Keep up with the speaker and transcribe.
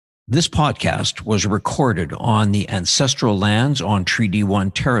This podcast was recorded on the ancestral lands on Treaty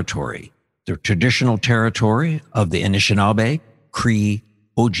 1 territory, the traditional territory of the Anishinaabe, Cree,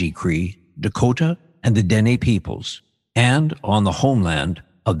 Oji-Cree, Dakota, and the Dene peoples, and on the homeland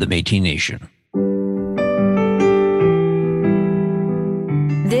of the Métis Nation.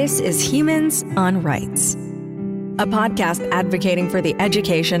 This is Humans on Rights, a podcast advocating for the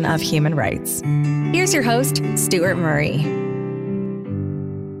education of human rights. Here's your host, Stuart Murray.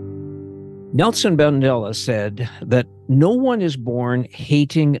 Nelson Mandela said that no one is born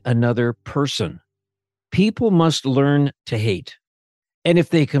hating another person. People must learn to hate. And if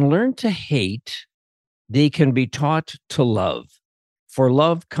they can learn to hate, they can be taught to love. For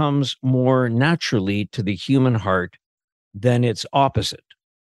love comes more naturally to the human heart than its opposite.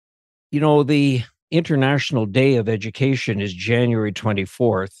 You know, the International Day of Education is January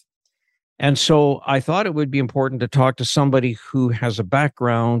 24th. And so I thought it would be important to talk to somebody who has a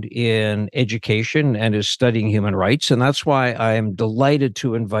background in education and is studying human rights. And that's why I am delighted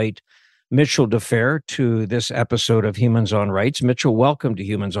to invite Mitchell Defer to this episode of Humans on Rights. Mitchell, welcome to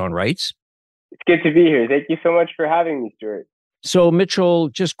Humans on Rights. It's good to be here. Thank you so much for having me, Stuart. So Mitchell,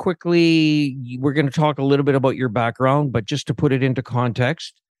 just quickly, we're going to talk a little bit about your background, but just to put it into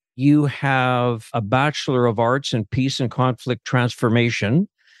context, you have a Bachelor of Arts in Peace and Conflict Transformation.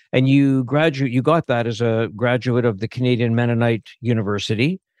 And you got that as a graduate of the Canadian Mennonite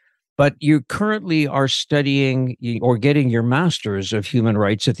University, but you currently are studying or getting your Master's of Human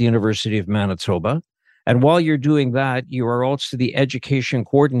Rights at the University of Manitoba. And while you're doing that, you are also the education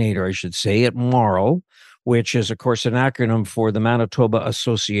coordinator, I should say, at MARL, which is, of course, an acronym for the Manitoba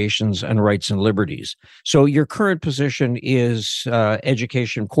Associations and Rights and Liberties. So your current position is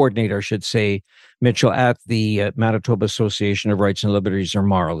education coordinator, I should say, Mitchell, at the Manitoba Association of Rights and Liberties, or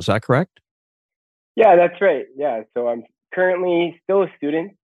MARL. Is that correct? Yeah, that's right. Yeah, so I'm currently still a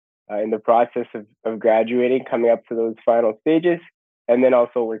student in the process of graduating, coming up to those final stages, and then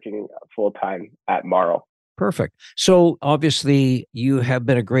also working full-time at MARL. Perfect. So obviously you have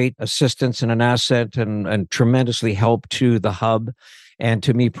been a great assistance and an asset and tremendously help to the Hub and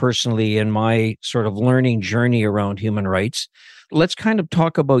to me personally in my sort of learning journey around human rights. Let's kind of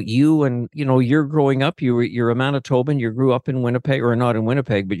talk about you and, you know, you're growing up, you're a Manitoban, you grew up in Winnipeg, or not in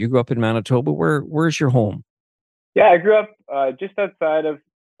Winnipeg, but you grew up in Manitoba. Where's your home? Yeah, I grew up just outside of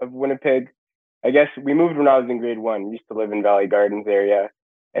Winnipeg. I guess we moved when I was in grade 1. We used to live in Valley Gardens area,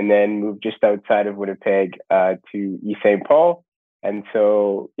 and then moved just outside of Winnipeg to East St. Paul. And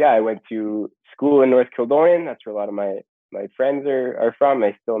so, yeah, I went to school in North Kildonan. That's where a lot of my friends are from.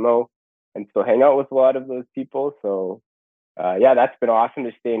 I still know and still hang out with a lot of those people. So, yeah, that's been awesome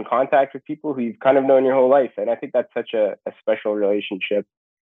to stay in contact with people who you've kind of known your whole life. And I think that's such a special relationship,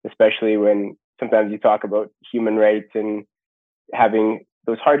 especially when sometimes you talk about human rights and having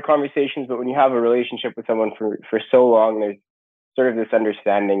those hard conversations. But when you have a relationship with someone for so long, there's sort of this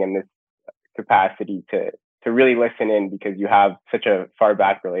understanding and this capacity to really listen in because you have such a far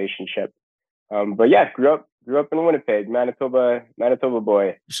back relationship. But yeah, grew up in Winnipeg, Manitoba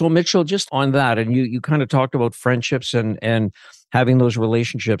boy. So Mitchell, just on that, and you kind of talked about friendships and having those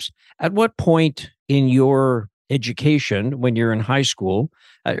relationships. At what point in your education, when you're in high school,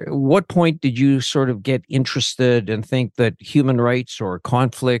 what point did you sort of get interested and think that human rights or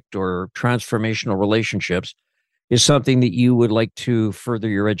conflict or transformational relationships is something that you would like to further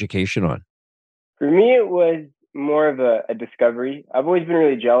your education on? For me, it was more of a discovery. I've always been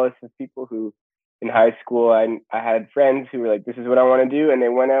really jealous of people who, in high school, I had friends who were like, "This is what I want to do," and they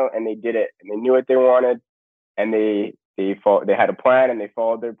went out and they did it, and they knew what they wanted, and they had a plan and they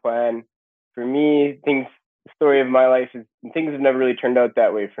followed their plan. For me, the story of my life is things have never really turned out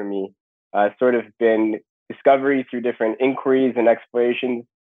that way for me. Sort of been discovery through different inquiries and explorations.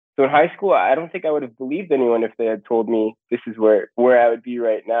 So in high school, I don't think I would have believed anyone if they had told me this is where I would be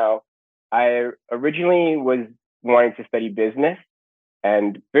right now. I originally was wanting to study business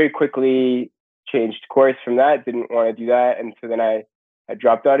and very quickly changed course from that, didn't want to do that. And so then I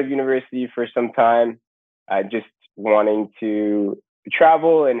dropped out of university for some time, just wanting to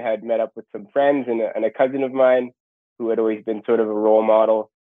travel, and had met up with some friends and a cousin of mine who had always been sort of a role model.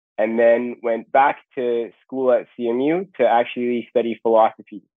 And then went back to school at CMU to actually study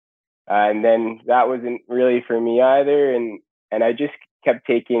philosophy. And then that wasn't really for me either. And I just kept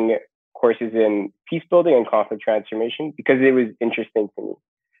taking courses in peace building and conflict transformation because it was interesting to me.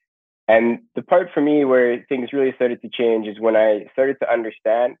 And the part for me where things really started to change is when I started to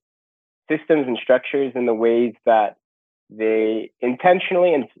understand systems and structures and the ways that they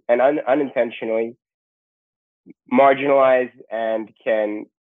intentionally and unintentionally marginalize and can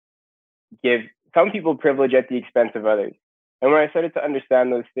give some people privilege at the expense of others. And when I started to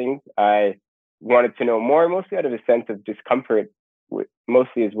understand those things, I wanted to know more, mostly out of a sense of discomfort.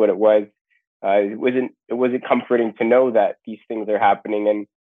 Mostly is what it was. It wasn't comforting to know that these things are happening. And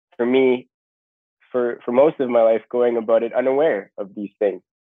for me, for most of my life, going about it unaware of these things,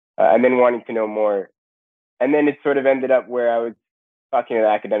 and then wanting to know more. And then it sort of ended up where I was talking to the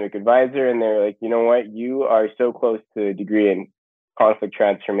academic advisor, and they're like, you know what, you are so close to a degree in conflict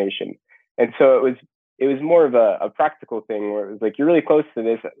transformation. And so it was more of a practical thing where it was like, you're really close to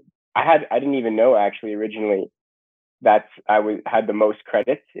this. I didn't even know actually originally that had the most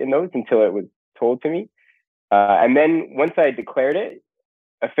credits in those until it was told to me. And then once I declared it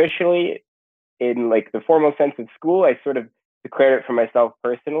officially in like the formal sense of school, I sort of declared it for myself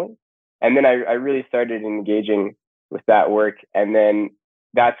personally. And then I really started engaging with that work. And then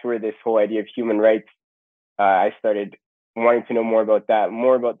that's where this whole idea of human rights, I started wanting to know more about that,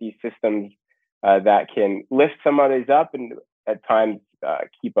 more about these systems that can lift some others up and at times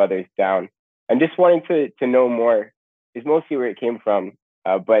keep others down. And just wanting to know more is mostly where it came from.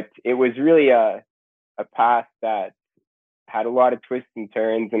 But it was really a path that had a lot of twists and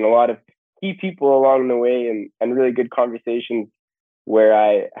turns and a lot of key people along the way, and really good conversations where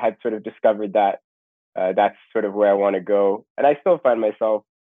I had sort of discovered that that's sort of where I want to go. And I still find myself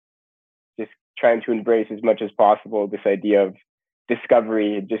just trying to embrace as much as possible this idea of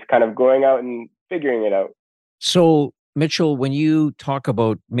discovery, just kind of going out and figuring it out. So, Mitchell, when you talk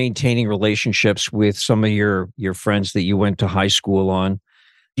about maintaining relationships with some of your friends that you went to high school on,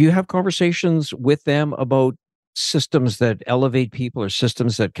 do you have conversations with them about systems that elevate people or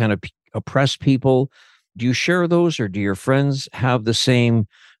systems that kind of oppress people? Do you share those, or do your friends have the same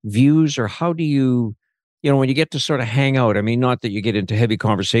views, or how do you, when you get to sort of hang out? I mean, not that you get into heavy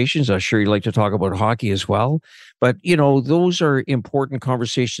conversations. I'm sure you like to talk about hockey as well, but those are important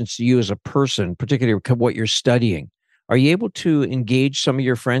conversations to you as a person, particularly what you're studying. Are you able to engage some of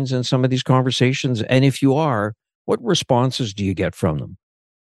your friends in some of these conversations? And if you are, what responses do you get from them?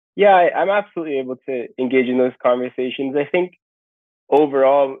 Yeah, I'm absolutely able to engage in those conversations. I think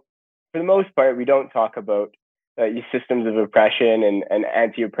overall, for the most part, we don't talk about these systems of oppression and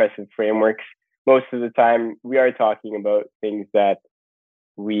anti-oppressive frameworks. Most of the time, we are talking about things that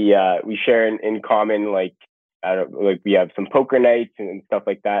we share in common, like we have some poker nights and stuff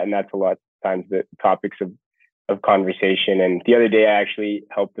like that, and that's a lot of times the topics of conversation. And the other day, I actually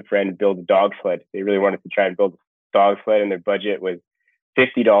helped a friend build a dog sled. They really wanted to try and build a dog sled, and their budget was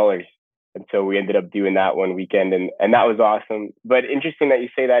 $50. And so we ended up doing that one weekend, and that was awesome. But interesting that you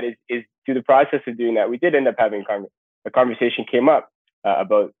say that is through the process of doing that, we did end up having a conversation came up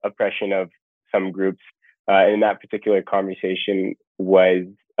about oppression of some groups. And that particular conversation was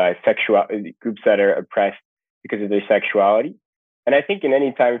sexual groups that are oppressed because of their sexuality. And I think in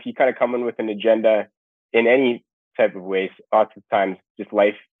any time, if you kind of come in with an agenda in any type of ways, lots of times just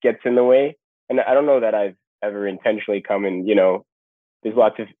life gets in the way. And I don't know that I've ever intentionally come in, there's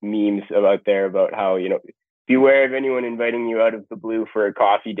lots of memes out there about how, beware of anyone inviting you out of the blue for a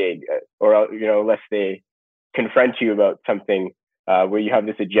coffee date, or, unless they confront you about something where you have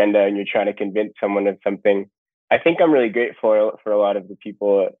this agenda and you're trying to convince someone of something. I think I'm really grateful for a lot of the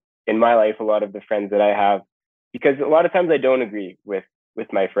people in my life, a lot of the friends that I have, because a lot of times I don't agree with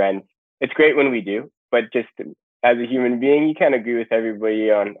my friends. It's great when we do, but just as a human being, you can't agree with everybody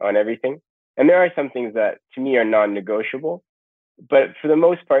on everything. And there are some things that to me are non-negotiable. But for the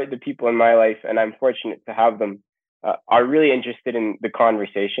most part, the people in my life, and I'm fortunate to have them, are really interested in the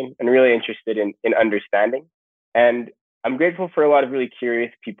conversation and really interested in understanding. And I'm grateful for a lot of really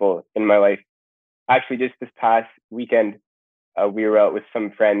curious people in my life. Actually, just this past weekend, we were out with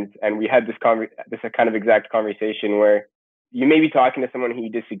some friends, and we had this kind of exact conversation where you may be talking to someone who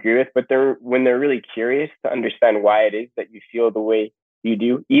you disagree with, but when they're really curious to understand why it is that you feel the way you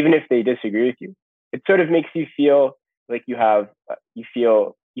do, even if they disagree with you, it sort of makes you feel like you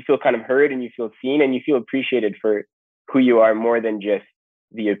feel kind of heard, and you feel seen, and you feel appreciated for who you are, more than just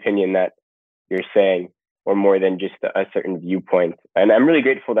the opinion that you're saying, or more than just a certain viewpoint. And I'm really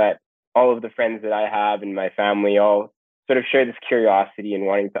grateful that all of the friends that I have and my family all sort of share this curiosity and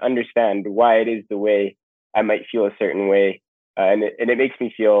wanting to understand why it is the way I might feel a certain way. And it makes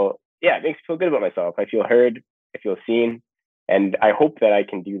me feel, it makes me feel good about myself. I feel heard, I feel seen, and I hope that I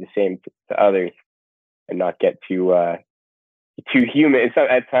can do the same to others and not get too human. It's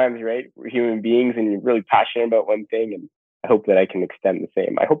at times, right? We're human beings, and you're really passionate about one thing, and I hope that I can extend the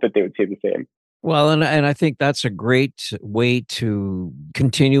same. I hope that they would say the same. Well, and I think that's a great way to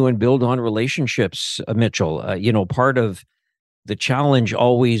continue and build on relationships, Mitchell. Part of the challenge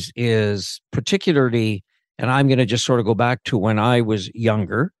always is, particularly, and I'm going to just sort of go back to when I was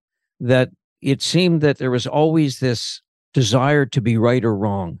younger, that it seemed that there was always this desire to be right or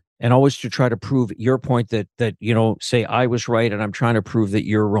wrong, and always to try to prove your point that say I was right and I'm trying to prove that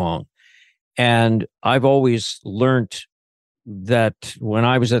you're wrong. And I've always learned that when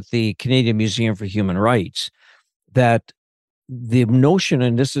I was at the Canadian Museum for Human Rights, that the notion,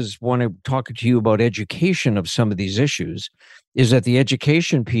 and this is when I'm talking to you about education of some of these issues, is that the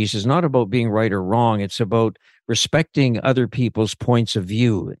education piece is not about being right or wrong. It's about respecting other people's points of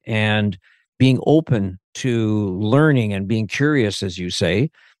view and being open to learning and being curious, as you say.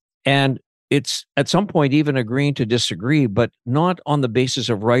 And it's at some point even agreeing to disagree, but not on the basis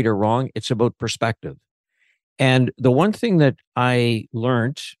of right or wrong. It's about perspective. And the one thing that I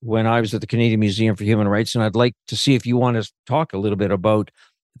learned when I was at the Canadian Museum for Human Rights, and I'd like to see if you want to talk a little bit about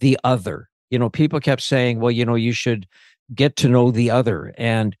the other. People kept saying, well, you should get to know the other.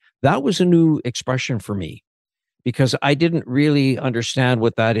 And that was a new expression for me because I didn't really understand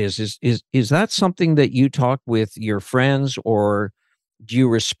what that is. Is that something that you talk with your friends, or do you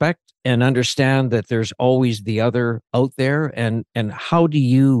respect and understand that there's always the other out there? And how do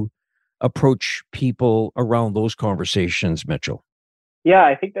you approach people around those conversations, Mitchell? Yeah,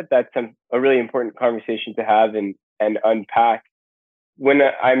 I think that that's a really important conversation to have and unpack. When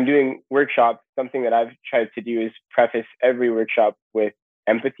I'm doing workshops, something that I've tried to do is preface every workshop with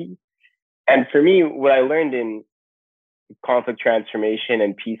empathy. And for me, what I learned in conflict transformation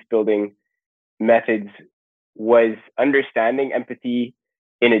and peace building methods was understanding empathy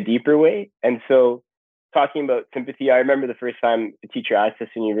in a deeper way. And so talking about sympathy, I remember the first time a teacher asked us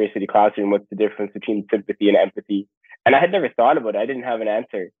in a university classroom, what's the difference between sympathy and empathy? And I had never thought about it. I didn't have an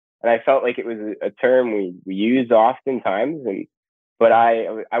answer. And I felt like it was a term we use oftentimes, but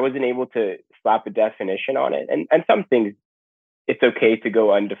I wasn't able to slap a definition on it. And some things, it's okay to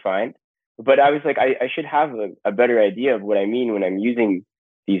go undefined. But I was like, I should have a better idea of what I mean when I'm using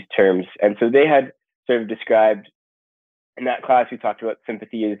these terms. And so they had sort of described, in that class, we talked about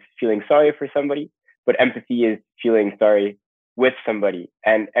sympathy is feeling sorry for somebody, but empathy is feeling sorry with somebody.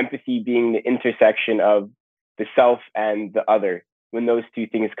 And empathy being the intersection of the self and the other. When those two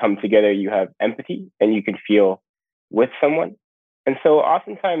things come together, you have empathy and you can feel with someone. And so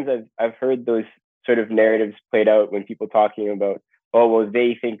oftentimes I've heard those sort of narratives played out when people talking about, oh, well,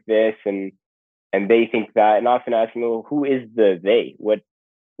 they think this and they think that, and often asking, well, who is the they? What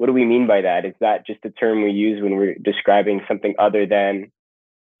do we mean by that? Is that just a term we use when we're describing something other than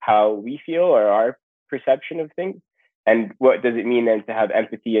how we feel or our perception of things? And what does it mean then to have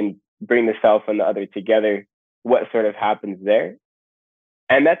empathy and bring the self and the other together? What sort of happens there?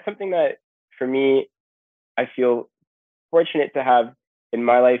 And that's something that, for me, I feel fortunate to have in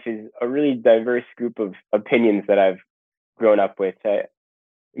my life, is a really diverse group of opinions that I've grown up with. I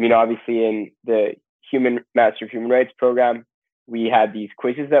mean, obviously in the Master of Human Rights program, we had these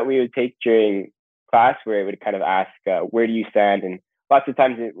quizzes that we would take during class where it would kind of ask, where do you stand? And lots of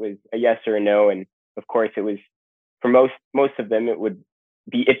times it was a yes or a no. And of course it was, for most of them, it would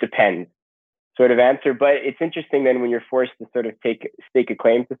be, it depends sort of answer. But it's interesting then when you're forced to sort of stake a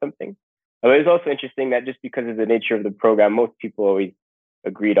claim to something. It was also interesting that just because of the nature of the program, most people always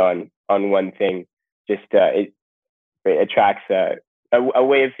agreed on one thing. Just it attracts a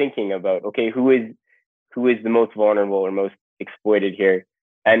way of thinking about, okay, who is the most vulnerable or most exploited here?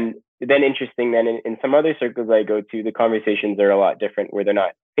 And then interesting, then in some other circles I go to, the conversations are a lot different, where they're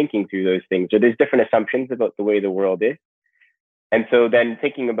not thinking through those things, or there's different assumptions about the way the world is. And so then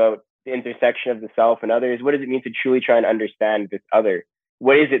thinking about the intersection of the self and others, what does it mean to truly try and understand this other?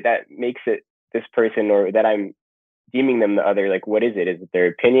 What is it that makes it this person, or that I'm deeming them the other? Like, what is it? Is it their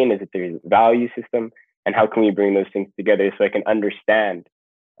opinion? Is it their value system? And how can we bring those things together so I can understand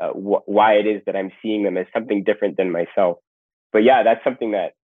why it is that I'm seeing them as something different than myself? But yeah, that's something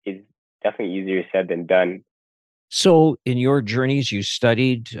that is definitely easier said than done. So in your journeys, you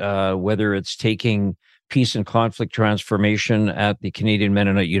studied, whether it's taking peace and conflict transformation at the Canadian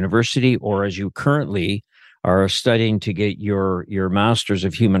Mennonite University, or as you currently are studying to get your Master's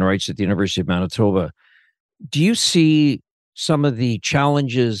of Human Rights at the University of Manitoba. Do you see some of the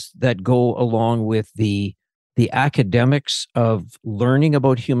challenges that go along with the academics of learning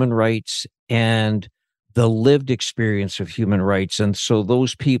about human rights and the lived experience of human rights? And so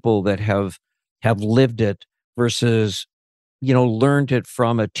those people that have lived it versus, learned it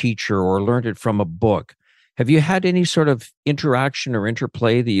from a teacher or learned it from a book. Have you had any sort of interaction or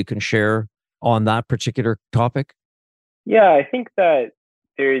interplay that you can share on that particular topic? Yeah, I think that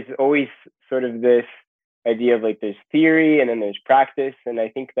there's always sort of this idea of like there's theory and then there's practice. And I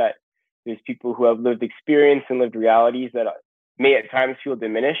think that there's people who have lived experience and lived realities that may at times feel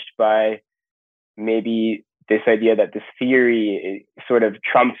diminished by maybe this idea that this theory sort of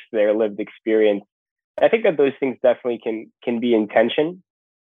trumps their lived experience. I think that those things definitely can be in tension.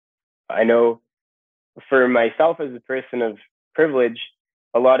 I know for myself as a person of privilege,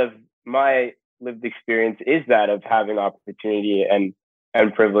 a lot of my lived experience is that of having opportunity and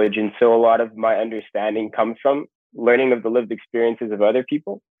privilege. And so a lot of my understanding comes from learning of the lived experiences of other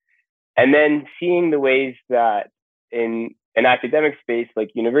people. And then seeing the ways that in an academic space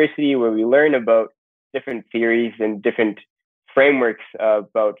like university, where we learn about different theories and different frameworks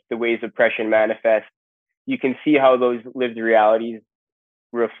about the ways oppression manifests, you can see how those lived realities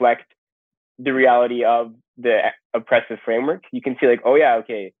reflect the reality of the oppressive framework. You can see like, oh yeah,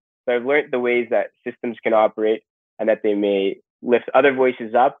 okay, so I've learned the ways that systems can operate and that they may lift other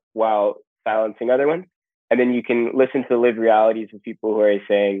voices up while silencing other ones. And then you can listen to the lived realities of people who are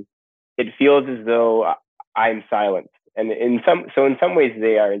saying, it feels as though I'm silenced. And in some ways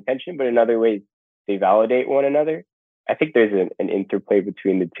they are intention, but in other ways they validate one another. I think there's an interplay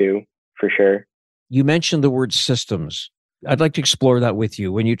between the two for sure. You mentioned the word systems. I'd like to explore that with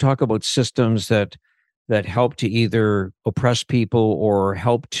you. When you talk about systems that help to either oppress people or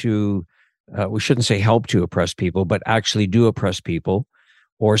help to, we shouldn't say help to oppress people, but actually do oppress people,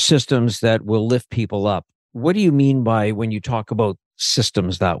 or systems that will lift people up. What do you mean by when you talk about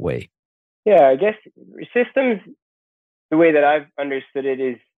systems that way? Yeah, I guess systems, the way that I've understood it,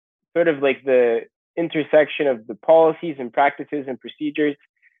 is sort of like the intersection of the policies and practices and procedures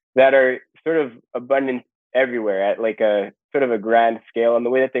that are sort of abundant everywhere at like a sort of a grand scale, and the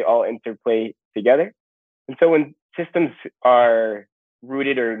way that they all interplay together. And so when systems are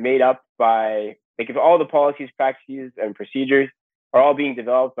rooted or made up by, like if all the policies, practices, and procedures are all being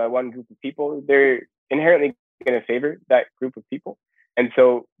developed by one group of people, they're inherently going to favor that group of people. And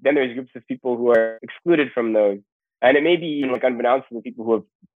so then there's groups of people who are excluded from those. And it may be even like unbeknownst to the people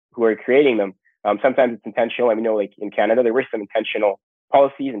who are creating them. Sometimes it's intentional. I mean, like in Canada, there were some intentional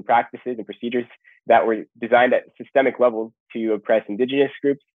policies and practices and procedures that were designed at systemic levels to oppress Indigenous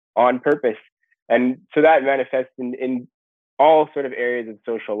groups on purpose. And so that manifests in all sort of areas of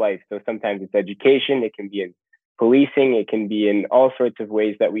social life. So sometimes it's education, it can be in policing, it can be in all sorts of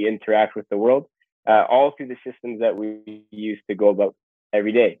ways that we interact with the world, all through the systems that we use to go about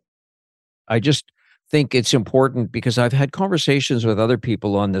every day. I just think it's important because I've had conversations with other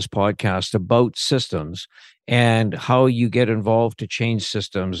people on this podcast about systems and how you get involved to change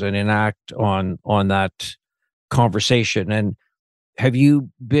systems and enact on that conversation. And have you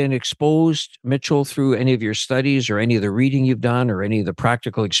been exposed, Mitchell, through any of your studies or any of the reading you've done or any of the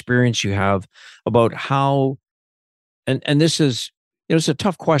practical experience you have about how, and this is, it's a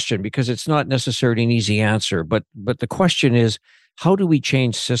tough question because it's not necessarily an easy answer, but the question is, how do we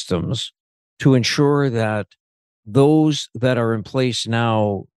change systems to ensure that those that are in place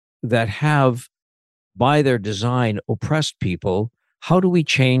now that have, by their design, oppressed people, how do we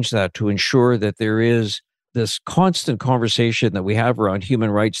change that to ensure that there is this constant conversation that we have around human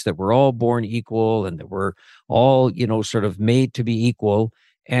rights, that we're all born equal and that we're all, sort of made to be equal?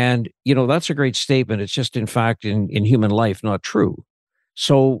 And, that's a great statement. It's just, in fact, in human life, not true.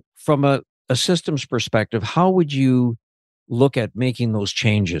 So from a systems perspective, how would you look at making those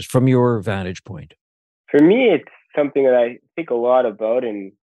changes from your vantage point? For me, it's something that I think a lot about.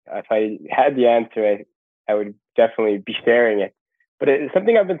 And if I had the answer, I would definitely be sharing it. But it's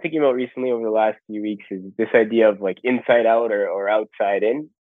something I've been thinking about recently over the last few weeks is this idea of like inside out or outside in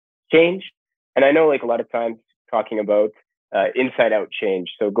change. And I know like a lot of times talking about inside out change.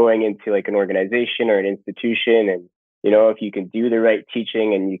 So going into like an organization or an institution, and if you can do the right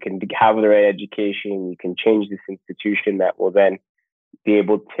teaching and you can have the right education, you can change this institution that will then be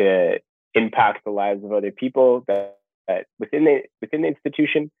able to impact the lives of other people that within the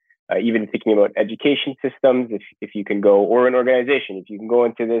institution. Even thinking about education systems, if you can go, or an organization, if you can go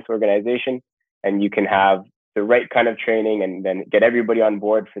into this organization and you can have the right kind of training and then get everybody on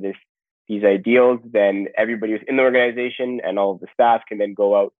board for these ideals, then everybody who's in the organization and all of the staff can then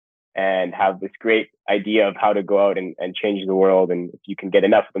go out and have this great idea of how to go out and change the world. And if you can get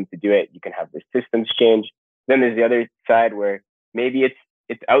enough of them to do it, you can have the systems change. Then there's the other side where maybe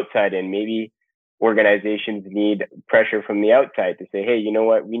it's outside in. Maybe organizations need pressure from the outside to say, hey, you know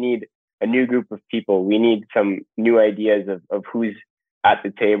what? We need a new group of people. We need some new ideas of who's at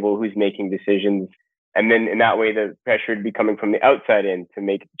the table, who's making decisions. And then in that way, the pressure would be coming from the outside in to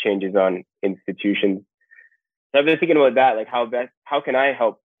make changes on institutions. So I've been thinking about that, like how can I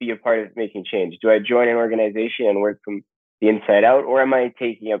help be a part of making change? Do I join an organization and work from the inside out, or am I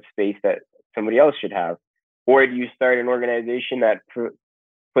taking up space that somebody else should have? Or do you start an organization that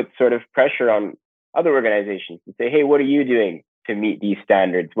puts sort of pressure on other organizations to say, hey, what are you doing to meet these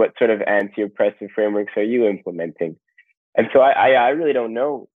standards? What sort of anti-oppressive frameworks are you implementing? And so I really don't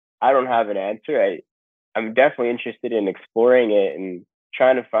know. I don't have an answer. I'm definitely interested in exploring it and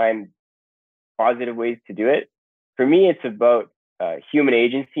trying to find positive ways to do it. For me, it's about human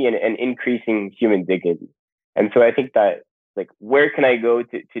agency and increasing human dignity. And so I think that, like, where can I go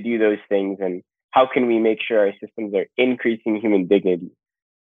to do those things, and how can we make sure our systems are increasing human dignity?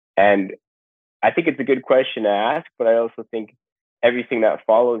 And I think it's a good question to ask, but I also think everything that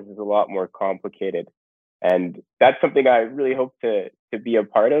follows is a lot more complicated. And that's something I really hope to be a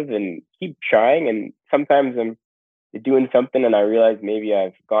part of and keep trying. And sometimes I'm doing something and I realize maybe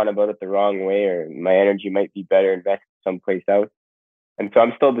I've gone about it the wrong way, or my energy might be better invested someplace else. And so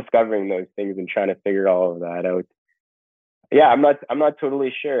I'm still discovering those things and trying to figure all of that out. Yeah, I'm not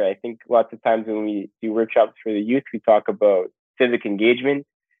totally sure. I think lots of times when we do workshops for the youth, we talk about civic engagement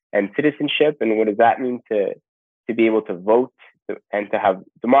and citizenship, and what does that mean to be able to vote and to have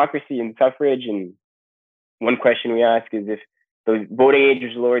democracy and suffrage. And one question we ask is, if the voting age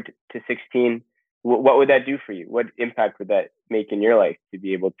was lowered to 16, what would that do for you? What impact would that make in your life to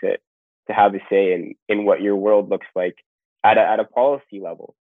be able to have a say in what your world looks like at a policy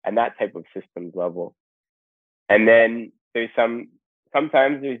level and that type of systems level? And then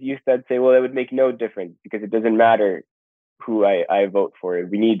sometimes there's youth that say, well, it would make no difference because it doesn't matter who I vote for.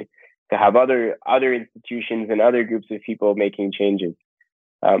 We need to have other institutions and other groups of people making changes.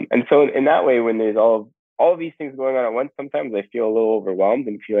 And so in that way, when there's all of these things going on at once, sometimes I feel a little overwhelmed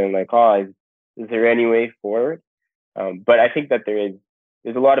and feeling like, oh, is there any way forward? But I think that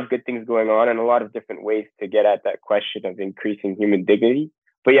there's a lot of good things going on and a lot of different ways to get at that question of increasing human dignity.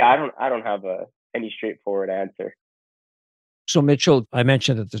 But yeah, I don't have any straightforward answer. So, Mitchell, I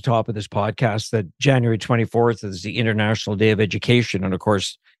mentioned at the top of this podcast that January 24th is the International Day of Education. And of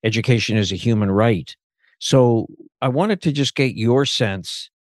course, education is a human right. So I wanted to just get your sense.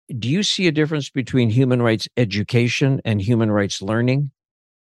 Do you see a difference between human rights education and human rights learning?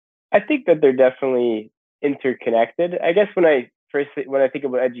 I think that they're definitely interconnected. I guess when I think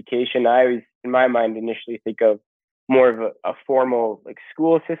about education, I always, in my mind, initially think of more of a formal, like,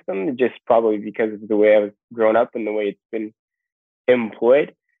 school system, just probably because of the way I was grown up and the way it's been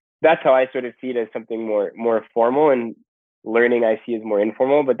employed. That's how I sort of see it, as something more formal, and learning I see as more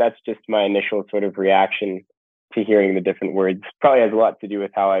informal. But that's just my initial sort of reaction to hearing the different words. Probably has a lot to do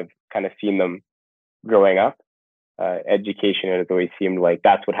with how I've kind of seen them growing up. Education has always seemed like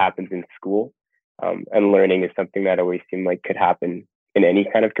that's what happens in school, and learning is something that always seemed like could happen in any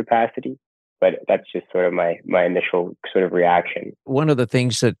kind of capacity. But that's just sort of my initial sort of reaction. One of the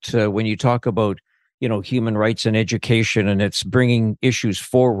things that when you talk about human rights and education, and it's bringing issues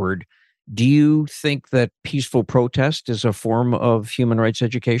forward, do you think that peaceful protest is a form of human rights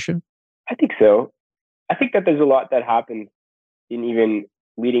education? I think so. I think that there's a lot that happens in even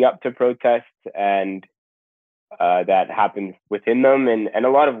leading up to protests, and that happens within them, and a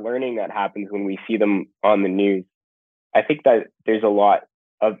lot of learning that happens when we see them on the news. I think that there's a lot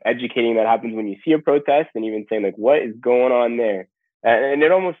of educating that happens when you see a protest, and even saying, like, what is going on there? And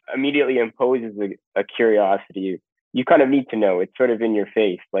it almost immediately imposes a curiosity. You kind of need to know. It's sort of in your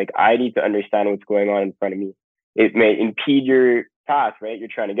face. Like, I need to understand what's going on in front of me. It may impede your path, right? You're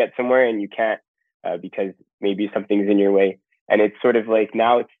trying to get somewhere and you can't because maybe something's in your way. And it's sort of like,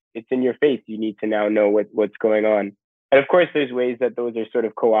 now it's in your face. You need to now know what's going on. And of course, there's ways that those are sort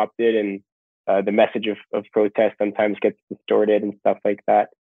of co-opted, and the message of protest sometimes gets distorted and stuff like that.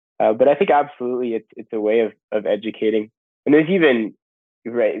 But I think absolutely it's a way of educating. And there's even,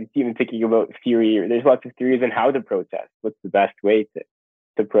 right, it's even thinking about theory. There's lots of theories on how to protest. What's the best way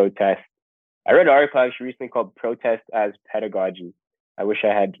to protest? I read an article actually recently called Protest as Pedagogy. I wish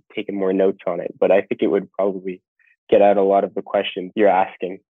I had taken more notes on it, but I think it would probably get at a lot of the questions you're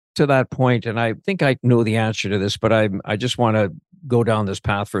asking. To that point, and I think I know the answer to this, but I just want to go down this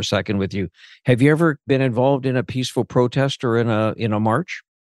path for a second with you. Have you ever been involved in a peaceful protest or in a march?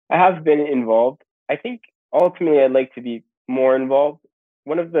 I have been involved. I think ultimately I'd like to be more involved.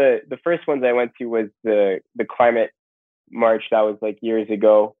 One of the first ones I went to was the climate march. That was like years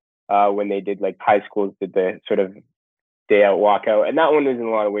ago, when they did, like, high schools did the sort of day out walkout, and that one was in a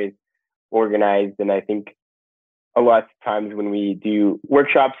lot of ways organized. And I think a lot of times when we do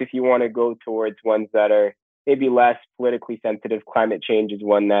workshops, if you want to go towards ones that are maybe less politically sensitive, climate change is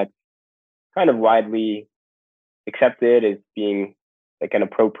one that's kind of widely accepted as being like an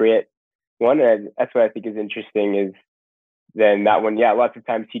appropriate one. And that's what I think is interesting, is then that one, yeah, lots of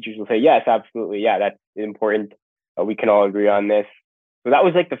times teachers will say, yes, absolutely. Yeah, that's important. We can all agree on this. So that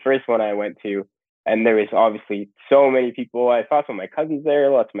was like the first one I went to. And there was obviously so many people. I saw some of my cousins there,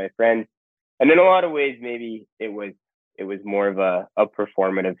 lots of my friends. And in a lot of ways, maybe it was more of a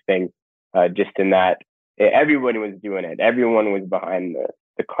performative thing, just in that everyone was doing it. Everyone was behind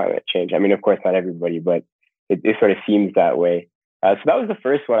the the climate change. I mean, of course, not everybody, but it sort of seems that way. So that was the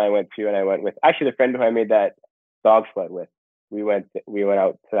first one I went to, and I went with actually the friend who I made that dog sled with. We went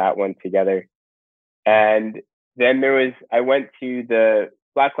out to that one together, and then I went to the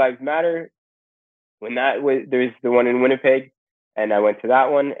Black Lives Matter when there's the one in Winnipeg, and I went to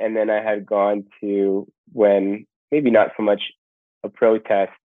that one, and then I had gone to when maybe not so much a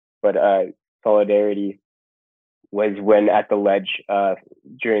protest, but solidarity was when at the Ledge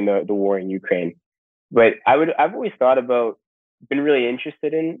during the war in Ukraine. But I've always been really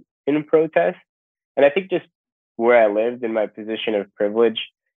interested in protest, and I think just where I lived in my position of privilege,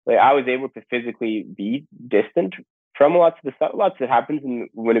 like I was able to physically be distant from lots that happens in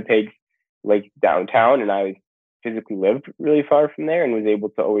Winnipeg, like downtown, and I physically lived really far from there and was able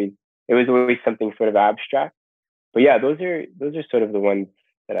to it was always something sort of abstract. But yeah, those are sort of the ones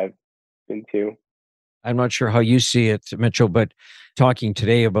that I've been to. I'm not sure how you see it, Mitchell, but talking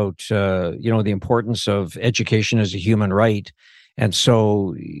today about the importance of education as a human right. And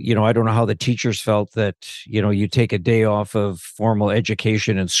so, I don't know how the teachers felt that, you take a day off of formal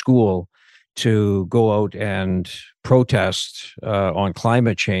education in school to go out and protest on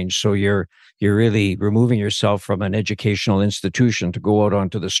climate change. So you're really removing yourself from an educational institution to go out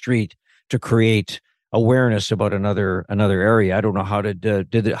onto the street to create awareness about another area. I don't know how did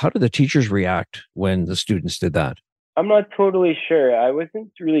the teachers react when the students did that? I'm not totally sure. I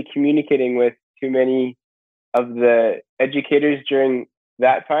wasn't really communicating with too many of the educators during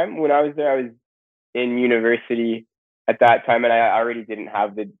that time. When I was there, I was in university at that time, and I already didn't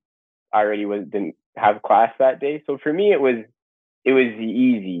have class that day. So for me, it was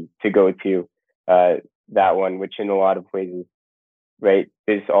easy to go to that one, which in a lot of ways is right.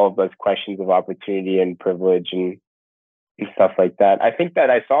 There's all of those questions of opportunity and privilege and stuff like that. I think that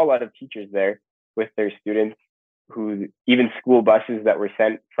I saw a lot of teachers there with their students who even school buses that were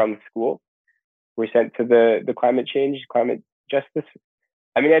sent from school were sent to the climate justice.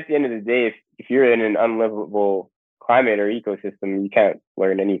 I mean, at the end of the day, if you're in an unlivable climate or ecosystem, you can't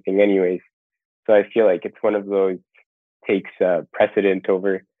learn anything anyways. So I feel like it's one of those takes precedent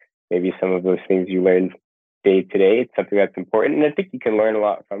over maybe some of those things you learn day to day. It's something that's important. And I think you can learn a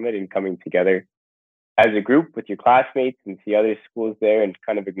lot from it in coming together as a group with your classmates and see other schools there and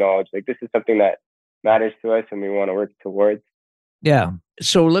kind of acknowledge like this is something that matters to us and we want to work towards. Yeah.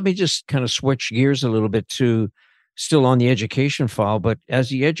 So let me just kind of switch gears a little bit to still on the education file, but as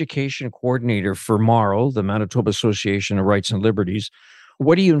the education coordinator for MARL, the Manitoba Association of Rights and Liberties,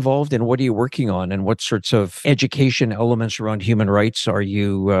 what are you involved in? What are you working on? And what sorts of education elements around human rights are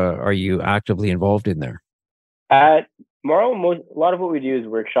you actively involved in there? At MARL, a lot of what we do is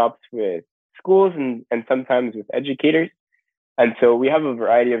workshops with schools and sometimes with educators. And so we have a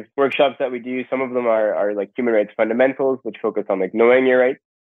variety of workshops that we do. Some of them are like human rights fundamentals, which focus on like knowing your rights.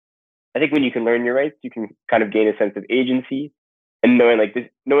 I think when you can learn your rights, you can kind of gain a sense of agency. And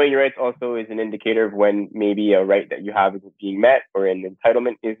knowing your rights also is an indicator of when maybe a right that you have isn't being met or an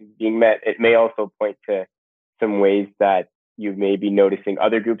entitlement isn't being met. It may also point to some ways that you may be noticing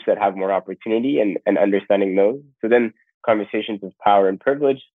other groups that have more opportunity and understanding those. So then conversations of power and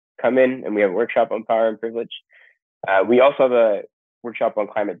privilege come in, and we have a workshop on power and privilege. We also have a workshop on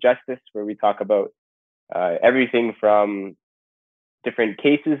climate justice where we talk about everything from different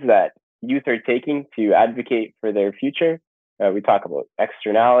cases that youth are taking to advocate for their future. We talk about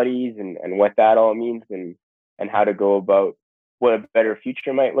externalities and what that all means and how to go about what a better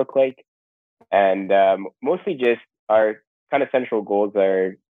future might look like. And mostly just our kind of central goals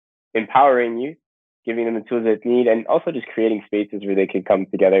are empowering youth, giving them the tools that they need, and also just creating spaces where they can come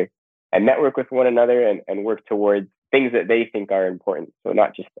together and network with one another and work towards things that they think are important. So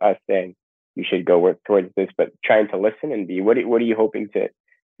not just us saying you should go work towards this, but trying to listen and be what are you hoping to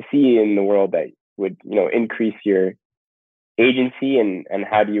see in the world that would increase your agency and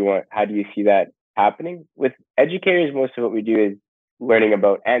how do you see that happening? With educators, most of what we do is learning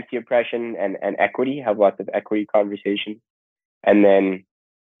about anti-oppression and equity, have lots of equity conversations. And then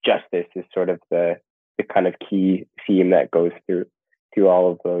justice is sort of the kind of key theme that goes through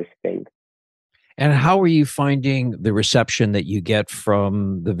all of those things. And how are you finding the reception that you get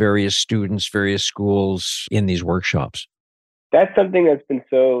from the various students, various schools in these workshops? That's something that's been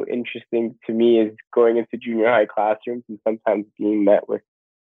so interesting to me is going into junior high classrooms and sometimes being met with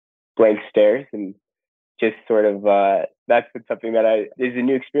blank stares and just sort of that's been something that is a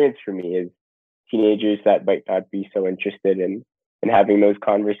new experience for me is teenagers that might not be so interested in having those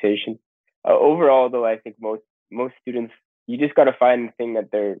conversations. Overall, though, I think most students, you just got to find the thing that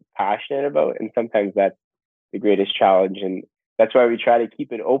they're passionate about. And sometimes that's the greatest challenge. And that's why we try to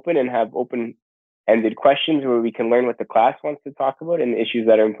keep it open and have open ended questions where we can learn what the class wants to talk about and the issues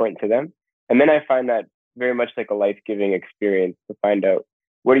that are important to them. And then I find that very much like a life-giving experience to find out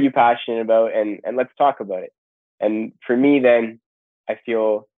what are you passionate about, and let's talk about it. And for me, then I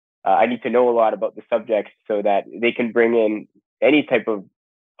feel I need to know a lot about the subjects so that they can bring in any type of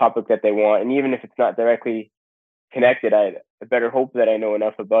topic that they want. And even if it's not directly connected, I better hope that I know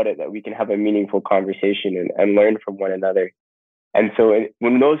enough about it that we can have a meaningful conversation and learn from one another. And so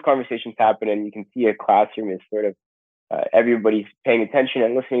when those conversations happen and you can see a classroom is sort of everybody's paying attention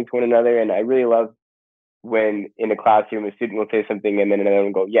and listening to one another. And I really love when in a classroom, a student will say something and then another one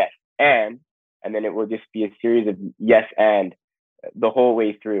will go, yes, and then it will just be a series of yes, and the whole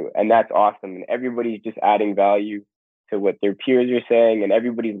way through. And that's awesome. And everybody's just adding value to what their peers are saying, and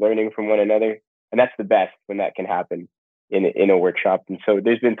everybody's learning from one another. And that's the best when that can happen in a workshop. And so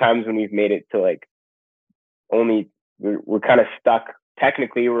there's been times when we've made it to like we're kind of stuck.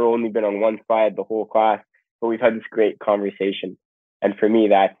 Technically, we're only been on one side the whole class, but we've had this great conversation. And for me,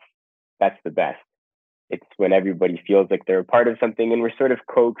 that's the best. It's when everybody feels like they're a part of something and we're sort of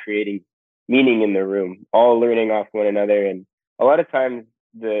co-creating meaning in the room, all learning off one another. And a lot of times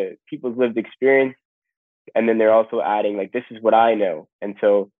the people's lived experience, and then they're also adding like, this is what I know. And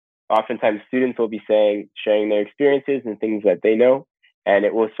so oftentimes students will be sharing their experiences and things that they know. And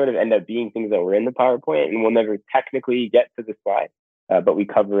it will sort of end up being things that were in the PowerPoint and we'll never technically get to the slide, but we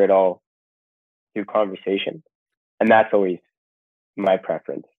cover it all through conversation. And that's always my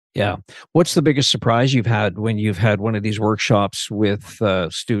preference. Yeah. What's the biggest surprise you've had when you've had one of these workshops with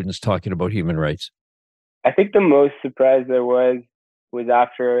students talking about human rights? I think the most surprise there was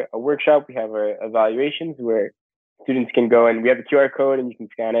after a workshop. We have our evaluations where students can go and we have a QR code and you can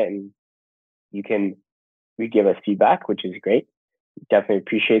scan it and we give us feedback, which is great. Definitely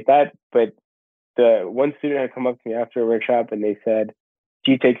appreciate that. But the one student had come up to me after a workshop and they said,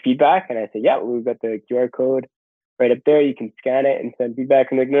 do you take feedback? And I said, yeah, we've got the QR code right up there. You can scan it and send feedback.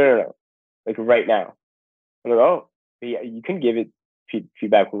 And like, no. Like right now. I'm like, oh, yeah, you can give it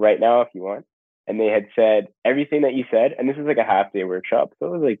feedback right now if you want. And they had said everything that you said, and this was like a half-day workshop. So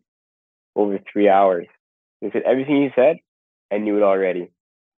it was like over 3 hours. They said, everything you said, I knew it already.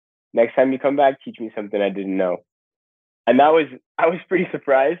 Next time you come back, teach me something I didn't know. And I was pretty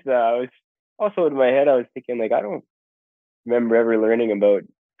surprised. I was also in my head, I was thinking like, I don't remember ever learning about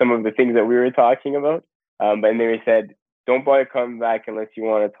some of the things that we were talking about. But then they said, don't bother coming back unless you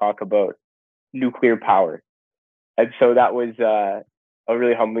want to talk about nuclear power. And so that was a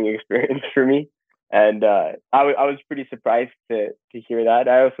really humbling experience for me. And I was pretty surprised to hear that.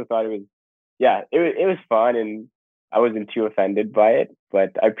 I also thought it was fun and I wasn't too offended by it, but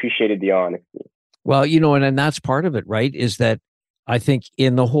I appreciated the honesty. Well, and that's part of it, right? Is that I think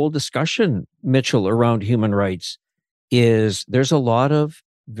in the whole discussion, Mitchell, around human rights there's a lot of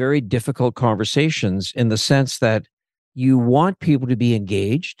very difficult conversations in the sense that you want people to be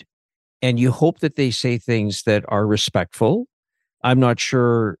engaged and you hope that they say things that are respectful. I'm not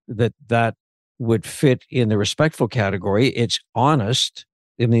sure that would fit in the respectful category. It's honest.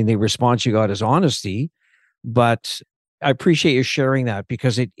 I mean, the response you got is honesty, but I appreciate you sharing that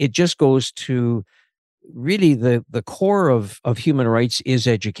because it just goes to really the core of human rights is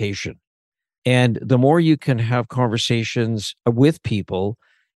education. And the more you can have conversations with people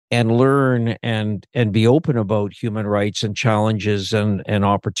and learn and be open about human rights and challenges and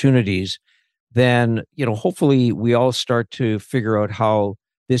opportunities, then, hopefully we all start to figure out how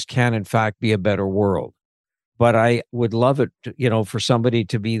this can in fact be a better world. But I would love it, for somebody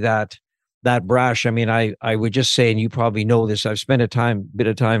to be that brash. I mean, I would just say, and you probably know this, I've spent a bit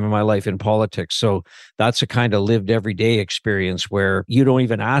of time in my life in politics. So that's a kind of lived everyday experience where you don't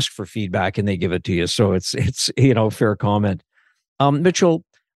even ask for feedback and they give it to you. So it's fair comment. Mitchell,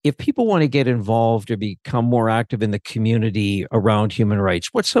 if people want to get involved or become more active in the community around human rights,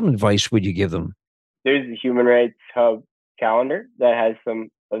 what some advice would you give them? There's the Human Rights Hub calendar that has some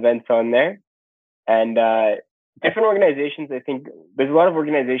events on there. And different organizations, I think there's a lot of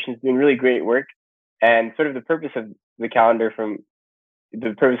organizations doing really great work. And sort of the purpose of the calendar is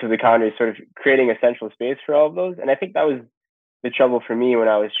sort of creating a central space for all of those. And I think that was the trouble for me when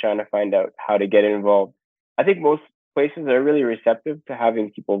I was trying to find out how to get involved. I think most places are really receptive to having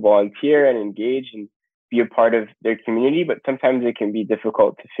people volunteer and engage and be a part of their community, but sometimes it can be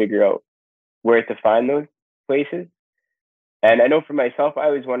difficult to figure out where to find those places. And I know for myself, I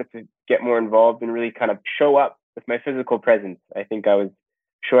always wanted to get more involved and really kind of show up with my physical presence. I think I was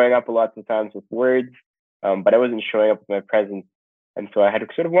showing up a lot of times with words, but I wasn't showing up with my presence. And so I had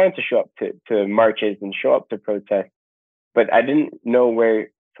sort of wanted to show up to marches and show up to protests, but I didn't know where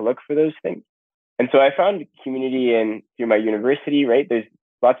to look for those things. And so I found community through my university, right? There's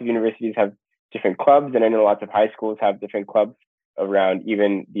lots of universities have different clubs, and I know lots of high schools have different clubs around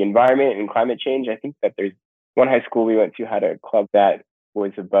even the environment and climate change. I think that there's one high school we went to had a club that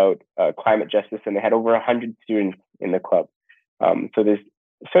was about climate justice, and they had over 100 students in the club. So there's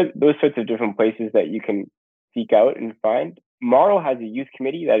those sorts of different places that you can seek out and find. Marl has a youth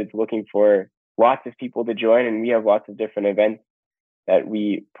committee that is looking for lots of people to join, and we have lots of different events that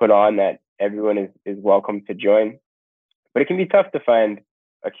we put on that everyone is welcome to join. But it can be tough to find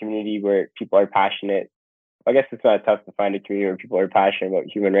a community where people are passionate. I guess it's not tough to find a community where people are passionate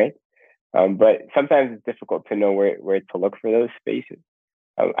about human rights, but sometimes it's difficult to know where to look for those spaces.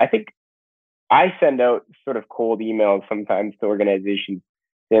 I think I send out sort of cold emails sometimes to organizations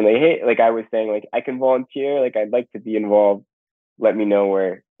saying like, hey, like I was saying, like I can volunteer, like I'd like to be involved. Let me know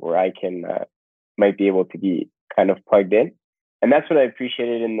where I can might be able to be kind of plugged in. And that's what I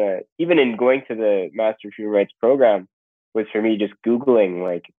appreciated even in going to the Master of Human Rights program, was for me just Googling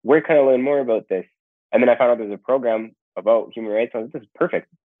like, where can I learn more about this? And then I found out there's a program about human rights. I was like, this is perfect.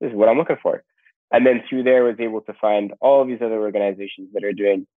 This is what I'm looking for. And then through there, I was able to find all of these other organizations that are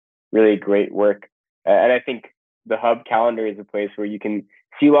doing really great work. And I think the Hub calendar is a place where you can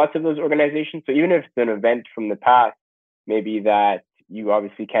see lots of those organizations. So even if it's an event from the past, maybe that you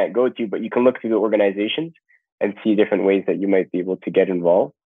obviously can't go to, but you can look through the organizations and see different ways that you might be able to get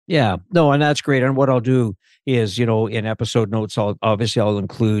involved. Yeah, no, and that's great. And what I'll do is, in episode notes, I'll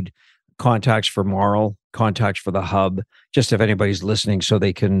include contacts for Marl, contacts for the Hub, just if anybody's listening, so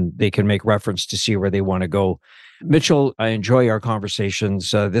they can make reference to see where they want to go. Mitchell, I enjoy our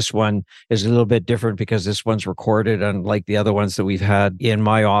conversations. This one is a little bit different because this one's recorded, unlike the other ones that we've had in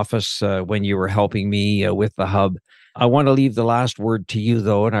my office when you were helping me with the Hub. I want to leave the last word to you,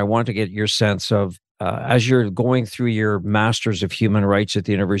 though, and I want to get your sense of, as you're going through your Masters of Human Rights at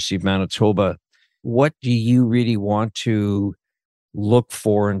the University of Manitoba, what do you really want to look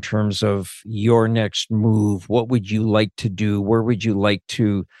for in terms of your next move? What would you like to do? Where would you like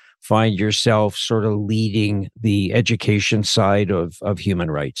to find yourself sort of leading the education side of human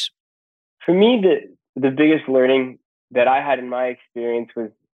rights? For me, the biggest learning that I had in my experience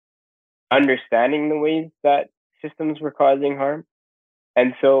was understanding the ways that systems were causing harm.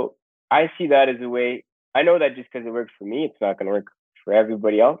 And so I see that as a way, I know that just because it worked for me, it's not going to work for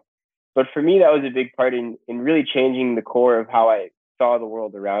everybody else. But for me, that was a big part in really changing the core of how I saw the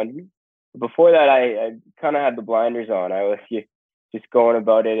world around me. Before that, I kind of had the blinders on. I was just going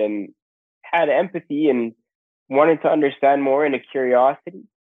about it and had empathy and wanted to understand more and a curiosity,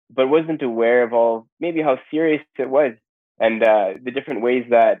 but wasn't aware of maybe how serious it was and the different ways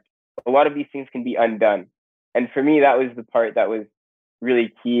that a lot of these things can be undone. And for me, that was the part that was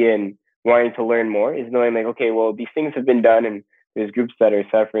really key in wanting to learn more, is knowing like, okay, well, these things have been done and there's groups that are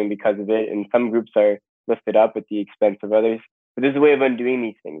suffering because of it. And some groups are lifted up at the expense of others. But there's a way of undoing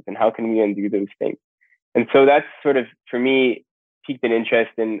these things. And how can we undo those things? And so that's sort of, for me, piqued an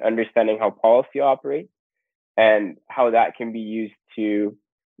interest in understanding how policy operates and how that can be used to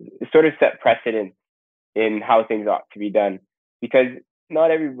sort of set precedents in how things ought to be done. Because not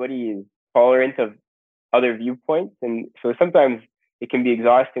everybody is tolerant of other viewpoints. And so sometimes it can be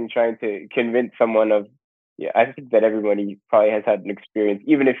exhausting trying to convince someone of, I think that everybody probably has had an experience,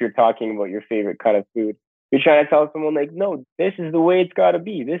 even if you're talking about your favorite kind of food. You're trying to tell someone like, no, this is the way it's got to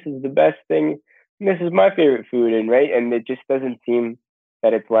be. This is the best thing. This is my favorite food. And it just doesn't seem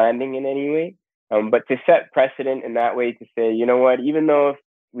that it's landing in any way. But to set precedent in that way, to say, you know what, even though if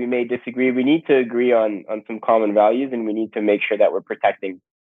we may disagree, we need to agree on some common values, and we need to make sure that we're protecting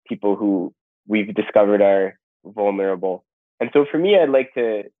people who we've discovered are vulnerable. And so for me, I'd like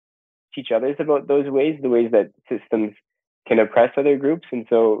to teach others about those ways, the ways that systems can oppress other groups. And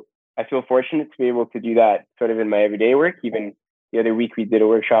so I feel fortunate to be able to do that sort of in my everyday work. Even the other week, we did a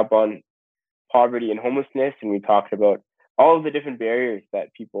workshop on poverty and homelessness, and we talked about all of the different barriers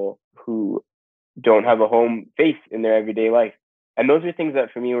that people who don't have a home face in their everyday life. And those are things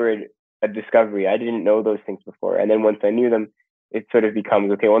that for me were a discovery. I didn't know those things before. And then once I knew them, it sort of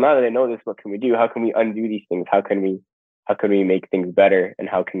becomes, okay, well, now that I know this, what can we do? How can we undo these things? How can we make things better? And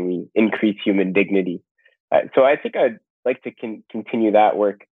how can we increase human dignity? So I think I'd like to continue that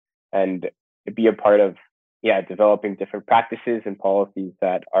work and be a part of, developing different practices and policies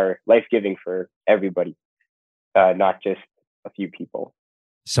that are life-giving for everybody, not just a few people.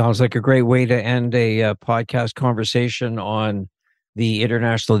 Sounds like a great way to end a podcast conversation on the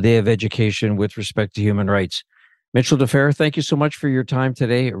International Day of Education with respect to human rights. Mitchell Defer, thank you so much for your time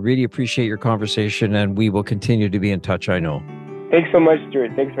today. I really appreciate your conversation, and we will continue to be in touch, I know. Thanks so much,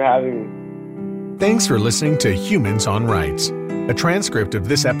 Stuart. Thanks for having me. Thanks for listening to Humans on Rights. A transcript of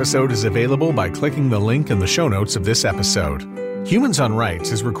this episode is available by clicking the link in the show notes of this episode. Humans on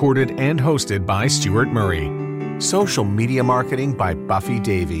Rights is recorded and hosted by Stuart Murray. Social media marketing by Buffy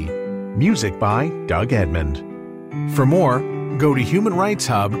Davey. Music by Doug Edmond. For more, go to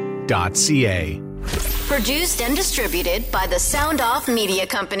humanrightshub.ca. Produced and distributed by the Sound Off Media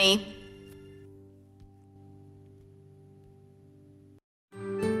Company.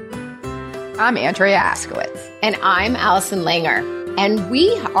 I'm Andrea Askowitz. And I'm Allison Langer. And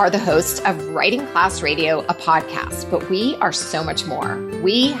we are the hosts of Writing Class Radio, a podcast, but we are so much more.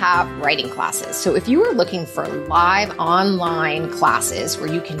 We have writing classes. So if you are looking for live online classes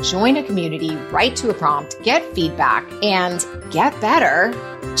where you can join a community, write to a prompt, get feedback, and get better,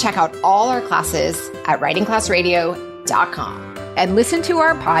 check out all our classes at writingclassradio.com. And listen to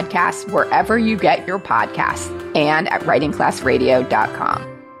our podcast wherever you get your podcasts and at writingclassradio.com.